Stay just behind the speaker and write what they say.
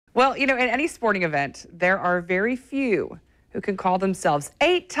you know, in any sporting event, there are very few who can call themselves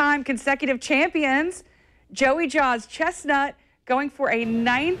 8-time consecutive champions. Joey Jaws Chestnut going for a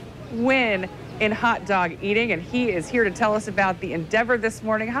 9th win in hot dog eating, and he is here to tell us about the endeavor this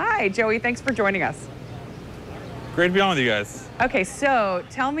morning. Hi, Joey. Thanks for joining us. Great to be on with you guys. Okay, so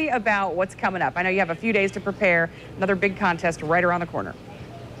tell me about what's coming up. I know you have a few days to prepare. Another big contest right around the corner.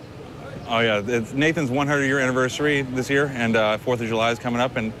 Oh yeah, it's Nathan's 100-year anniversary this year, and 4th of July is coming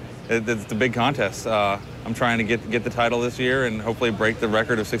up, and it's the big contest. I'm trying to get the title this year and hopefully break the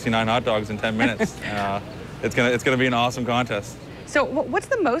record of 69 hot dogs in 10 minutes. It's gonna be an awesome contest. So what's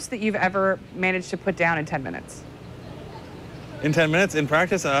the most that you've ever managed to put down in 10 minutes? In 10 minutes in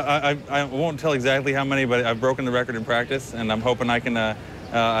practice, I won't tell exactly how many, but I've broken the record in practice, and I'm hoping I can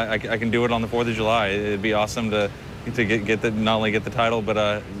do it on the 4th of July. It'd be awesome to not only get the title, but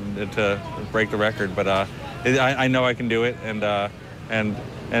to break the record. But I know I can do it, and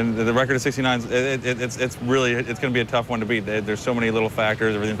the record of 69, it's going to be a tough one to beat. There's so many little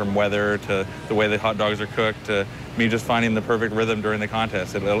factors, everything from weather to the way the hot dogs are cooked to me just finding the perfect rhythm during the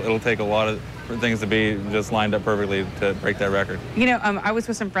contest. It'll take a lot of things to be just lined up perfectly to break that record. You know, I was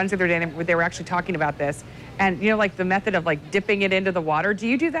with some friends the other day, and they were actually talking about this, and you know, like the method of like dipping it into the water. Do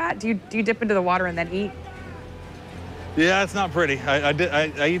you do that? Do you dip into the water and then eat? Yeah, it's not pretty.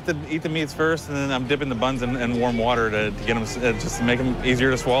 I eat the meats first, and then I'm dipping the buns in warm water to get them, just to make them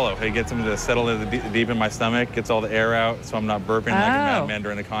easier to swallow. It gets them to settle deep in my stomach, gets all the air out, so I'm not burping like a madman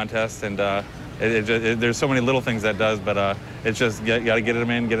during the contest. And there's so many little things that does, but it's just got to get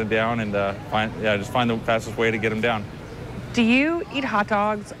them in, get it down, and just find the fastest way to get them down. Do you eat hot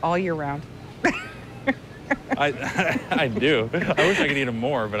dogs all year round? I do. I wish I could eat them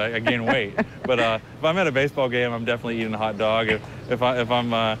more, but I gain weight. But if I'm at a baseball game, I'm definitely eating a hot dog. If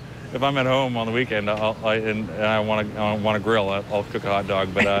I'm at home on the weekend and I want to grill, I'll cook a hot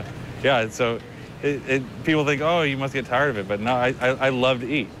dog. But yeah, so people think, oh, you must get tired of it, but no, I love to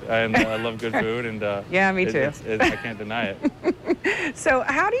eat, and I love good food, and yeah, me too. I can't deny it. So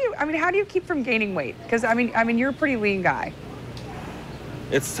how do you keep from gaining weight? Because I mean, you're a pretty lean guy.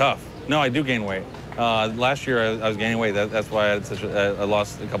 It's tough. No, I do gain weight. Last year I was gaining weight. That's why I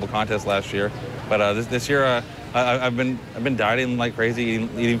lost a couple contests last year. But this year I've been dieting like crazy,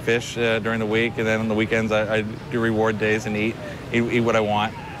 eating fish during the week, and then on the weekends I do reward days and eat what I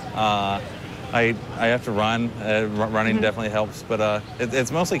want. I have to run. Running definitely helps, but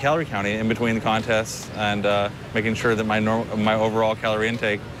it's mostly calorie counting in between the contests and making sure that my overall calorie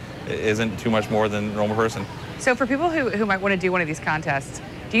intake isn't too much more than a normal person. So for people who might want to do one of these contests,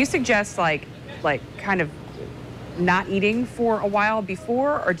 do you suggest like kind of not eating for a while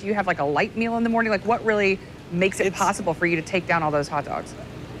before, or do you have like a light meal in the morning? Like what really makes it possible for you to take down all those hot dogs?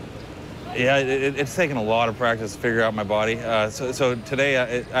 Yeah, it's taken a lot of practice to figure out my body. So today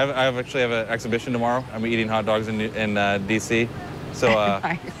I actually have an exhibition tomorrow. I'm eating hot dogs in DC. So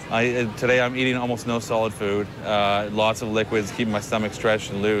nice. Today I'm eating almost no solid food, lots of liquids, keeping my stomach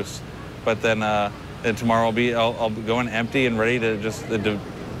stretched and loose. But then tomorrow I'll be going empty and ready to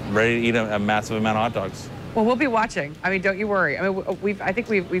eat a massive amount of hot dogs. Well, we'll be watching. I mean, don't you worry. I mean, I think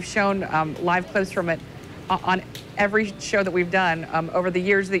we've shown live clips from it on every show that we've done over the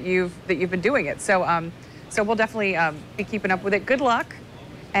years that you've been doing it. So so we'll definitely be keeping up with it. Good luck,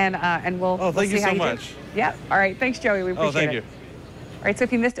 and we'll thank you see how so you much. do. Yeah. All right. Thanks, Joey. We appreciate it. Thank you. All right, so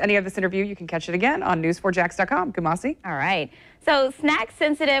if you missed any of this interview, you can catch it again on news4jax.com. Kumasi. All right. So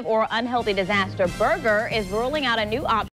snack-sensitive or unhealthy disaster burger is rolling out a new option.